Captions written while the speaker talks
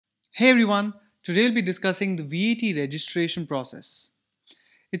Hey everyone, today we'll be discussing the VAT registration process.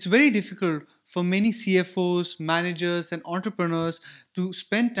 It's very difficult for many CFOs, managers, and entrepreneurs to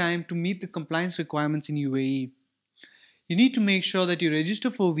spend time to meet the compliance requirements in UAE. You need to make sure that you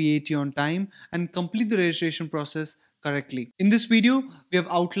register for VAT on time and complete the registration process correctly. In this video, we have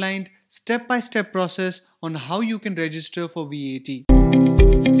outlined step-by-step process on how you can register for VAT.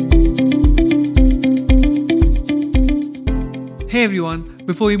 Hey everyone,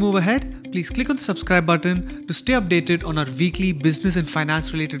 before we move ahead, please click on the subscribe button to stay updated on our weekly business and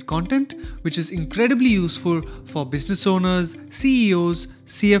finance related content, which is incredibly useful for business owners, CEOs,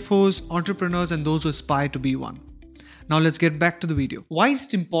 CFOs, entrepreneurs, and those who aspire to be one. Now let's get back to the video. Why is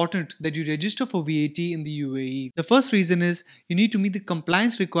it important that you register for VAT in the UAE? The first reason is you need to meet the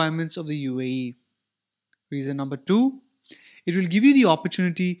compliance requirements of the UAE. Reason number two, it will give you the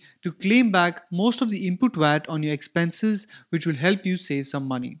opportunity to claim back most of the input VAT on your expenses, which will help you save some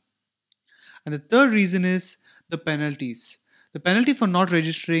money. And the third reason is the penalties. The penalty for not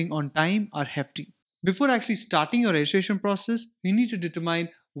registering on time are hefty. Before actually starting your registration process, you need to determine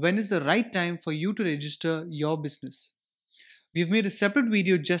when is the right time for you to register your business. We have made a separate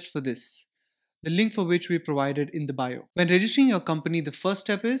video just for this, the link for which we provided in the bio. When registering your company, the first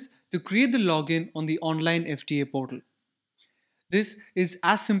step is to create the login on the online FTA portal. This is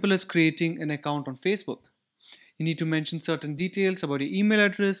as simple as creating an account on Facebook. You need to mention certain details about your email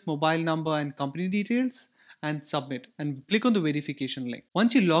address, mobile number, and company details, and submit and click on the verification link.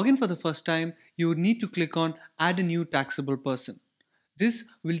 Once you log in for the first time, you would need to click on Add a new taxable person. This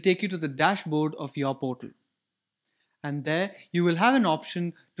will take you to the dashboard of your portal. And there you will have an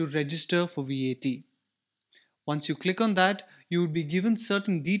option to register for VAT. Once you click on that, you will be given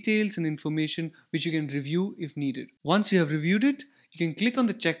certain details and information which you can review if needed. Once you have reviewed it, you can click on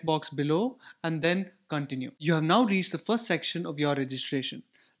the checkbox below and then continue. You have now reached the first section of your registration.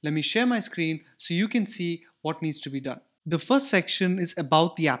 Let me share my screen so you can see what needs to be done. The first section is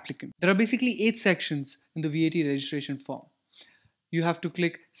about the applicant. There are basically 8 sections in the VAT registration form. You have to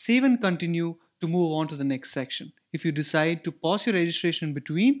click Save and Continue to move on to the next section. If you decide to pause your registration in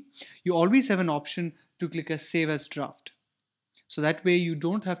between, you always have an option to click a Save as Draft. So that way you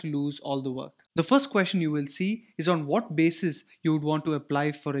don't have to lose all the work. The first question you will see is on what basis you would want to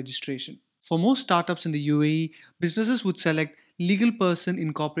apply for registration. For most startups in the UAE, businesses would select legal person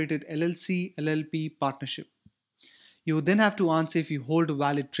incorporated LLC, LLP, partnership. You would then have to answer if you hold a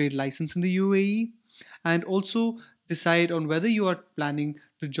valid trade license in the UAE and also decide on whether you are planning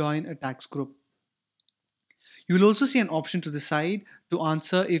to join a tax group. You will also see an option to the side to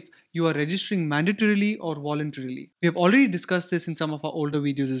answer if you are registering mandatorily or voluntarily. We have already discussed this in some of our older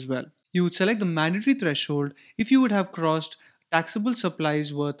videos as well. You would select the mandatory threshold if you would have crossed taxable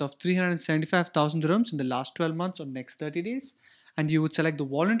supplies worth of 375,000 dirhams in the last 12 months or next 30 days. And you would select the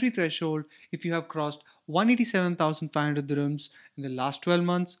voluntary threshold if you have crossed 187,500 dirhams in the last 12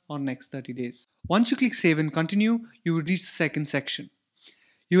 months or next 30 days. Once you click Save and Continue, you would reach the second section.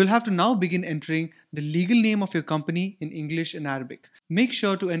 You will have to now begin entering the legal name of your company in English and Arabic. Make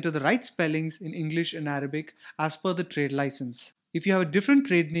sure to enter the right spellings in English and Arabic as per the trade license. If you have a different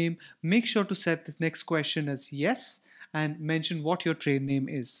trade name, make sure to set this next question as yes and mention what your trade name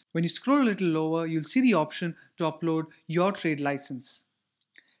is. When you scroll a little lower, you'll see the option to upload your trade license.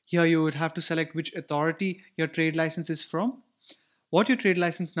 Here you would have to select which authority your trade license is from, what your trade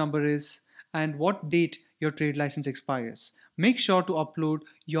license number is, and what date your trade license expires. Make sure to upload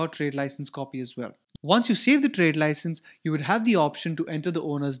your trade license copy as well. Once you save the trade license, you would have the option to enter the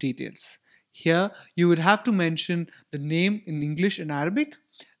owner's details. Here, you would have to mention the name in English and Arabic,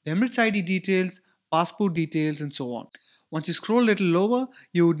 the Emirates ID details, passport details, and so on. Once you scroll a little lower,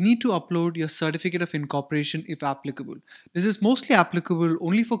 you would need to upload your certificate of incorporation if applicable. This is mostly applicable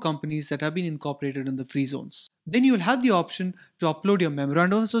only for companies that have been incorporated in the free zones. Then you will have the option to upload your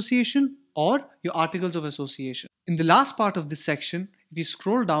memorandum of association or your articles of association. In the last part of this section, if you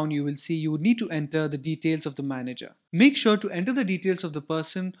scroll down, you will see you would need to enter the details of the manager. Make sure to enter the details of the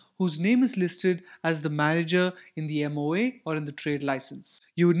person whose name is listed as the manager in the MOA or in the trade license.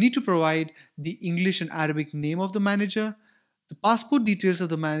 You would need to provide the English and Arabic name of the manager, the passport details of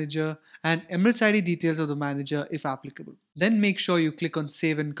the manager, and Emirates ID details of the manager if applicable. Then make sure you click on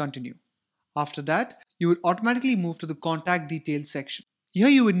Save and Continue. After that, you would automatically move to the Contact Details section. Here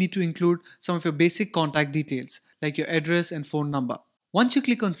you would need to include some of your basic contact details like your address and phone number. Once you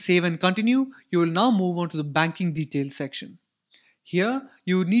click on Save and Continue, you will now move on to the Banking Details section. Here,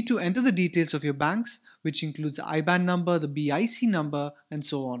 you would need to enter the details of your banks, which includes the IBAN number, the BIC number, and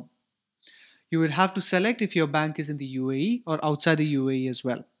so on. You would have to select if your bank is in the UAE or outside the UAE as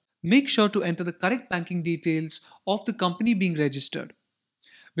well. Make sure to enter the correct banking details of the company being registered.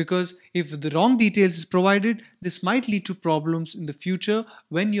 because if the wrong details is provided, this might lead to problems in the future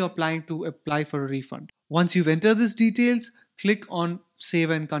when you're applying to apply for a refund. Once you've entered these details, click on Save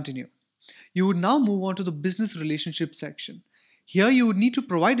and Continue. You would now move on to the business relationship section. Here you would need to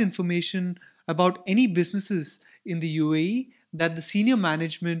provide information about any businesses in the UAE that the senior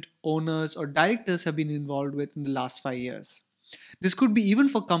management, owners, or directors have been involved with in the last 5 years. This could be even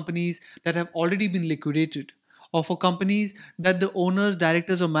for companies that have already been liquidated, or for companies that the owners,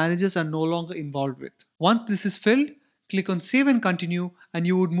 directors, or managers are no longer involved with. Once this is filled, click on Save and Continue, and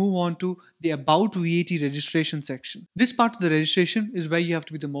you would move on to the About VAT registration section. This part of the registration is where you have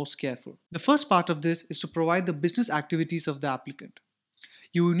to be the most careful. The first part of this is to provide the business activities of the applicant.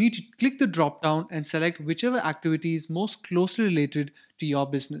 You will need to click the drop down and select whichever activity is most closely related to your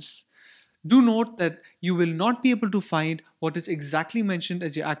business. Do note that you will not be able to find what is exactly mentioned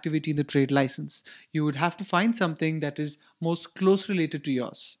as your activity in the trade license. You would have to find something that is most closely related to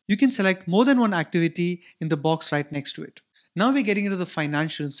yours. You can select more than one activity in the box right next to it. Now we're getting into the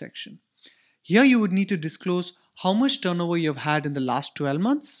financial section. Here you would need to disclose how much turnover you have had in the last 12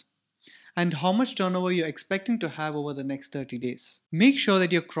 months and how much turnover you're expecting to have over the next 30 days. Make sure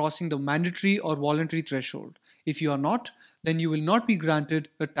that you're crossing the mandatory or voluntary threshold. If you are not, then you will not be granted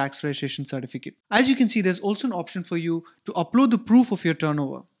a tax registration certificate. As you can see, there's also an option for you to upload the proof of your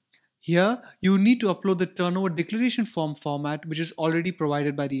turnover. Here, you need to upload the turnover declaration form format, which is already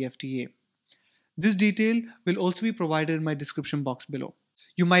provided by the FTA. This detail will also be provided in my description box below.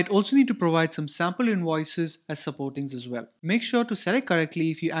 You might also need to provide some sample invoices as supportings as well. Make sure to select correctly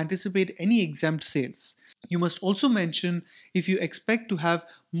if you anticipate any exempt sales. You must also mention if you expect to have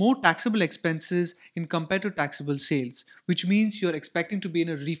more taxable expenses in compared to taxable sales, which means you're expecting to be in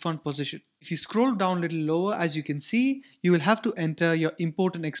a refund position. If you scroll down a little lower, as you can see, you will have to enter your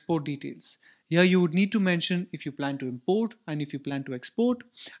import and export details. Here you would need to mention if you plan to import and if you plan to export,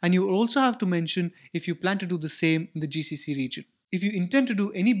 and you will also have to mention if you plan to do the same in the GCC region. If you intend to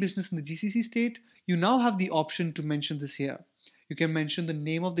do any business in the GCC state, you now have the option to mention this here. You can mention the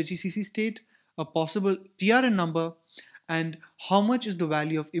name of the GCC state, a possible TRN number, and how much is the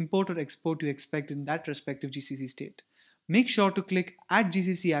value of import or export you expect in that respective GCC state. Make sure to click Add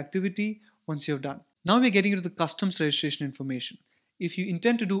GCC Activity once you're done. Now we're getting into the customs registration information. If you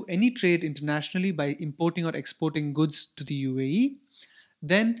intend to do any trade internationally by importing or exporting goods to the UAE,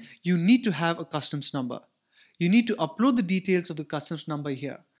 then you need to have a customs number. You need to upload the details of the customs number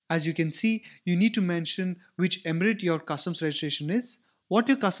here. As you can see, you need to mention which emirate your customs registration is, what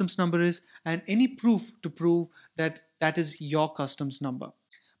your customs number is, and any proof to prove that that is your customs number.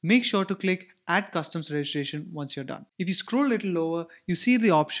 Make sure to click Add Customs Registration once you're done. If you scroll a little lower, you see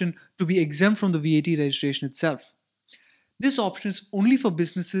the option to be exempt from the VAT registration itself. This option is only for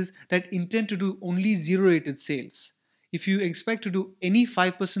businesses that intend to do only zero-rated sales. If you expect to do any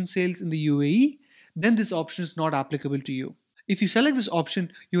 5% sales in the UAE, then this option is not applicable to you. If you select this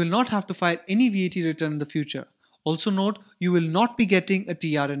option, you will not have to file any VAT return in the future. Also note, you will not be getting a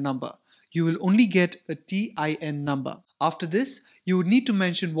TRN number. You will only get a TIN number. After this, you would need to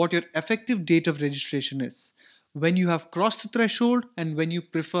mention what your effective date of registration is, when you have crossed the threshold and when you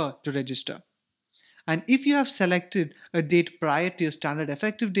prefer to register. And if you have selected a date prior to your standard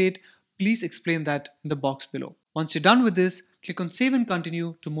effective date, please explain that in the box below. Once you're done with this, click on Save and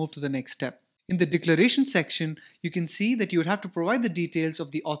Continue to move to the next step. In the declaration section, you can see that you would have to provide the details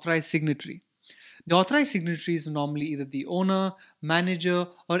of the authorized signatory. The authorized signatory is normally either the owner, manager,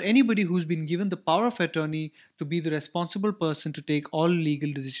 or anybody who's been given the power of attorney to be the responsible person to take all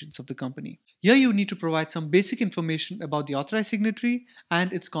legal decisions of the company. Here you need to provide some basic information about the authorized signatory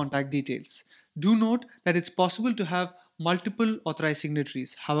and its contact details. Do note that it's possible to have multiple authorized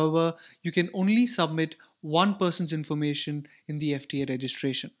signatories. However, you can only submit one person's information in the FTA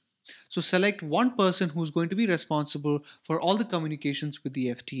registration. So select one person who's going to be responsible for all the communications with the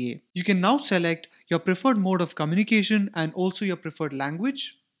FTA. You can now select your preferred mode of communication and also your preferred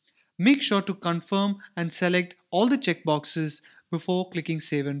language. Make sure to confirm and select all the checkboxes before clicking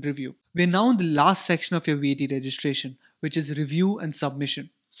Save and Review. We're now in the last section of your VAT registration, which is Review and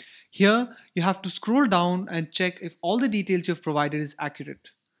Submission. Here, you have to scroll down and check if all the details you've provided is accurate.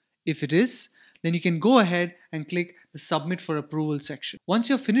 If it is, then you can go ahead and click the Submit for Approval section. Once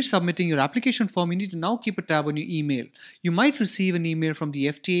you're finished submitting your application form, you need to now keep a tab on your email. You might receive an email from the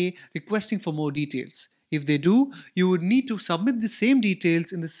FTA requesting for more details. If they do, you would need to submit the same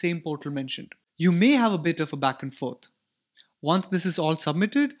details in the same portal mentioned. You may have a bit of a back and forth. Once this is all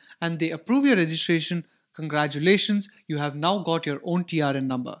submitted and they approve your registration, congratulations, you have now got your own TRN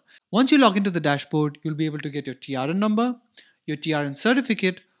number. Once you log into the dashboard, you'll be able to get your TRN number, your TRN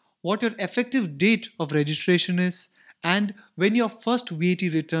certificate, what your effective date of registration is, and when your first VAT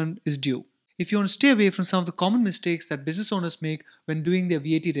return is due. If you want to stay away from some of the common mistakes that business owners make when doing their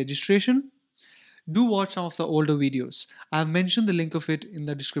VAT registration, do watch some of the older videos. I have mentioned the link of it in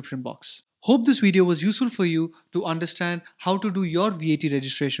the description box. Hope this video was useful for you to understand how to do your VAT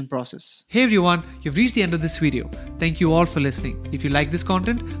registration process. Hey everyone, you've reached the end of this video. Thank you all for listening. If you like this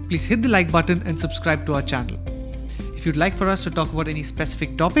content, please hit the like button and subscribe to our channel. If you'd like for us to talk about any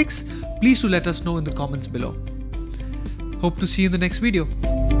specific topics, please do let us know in the comments below. Hope to see you in the next video.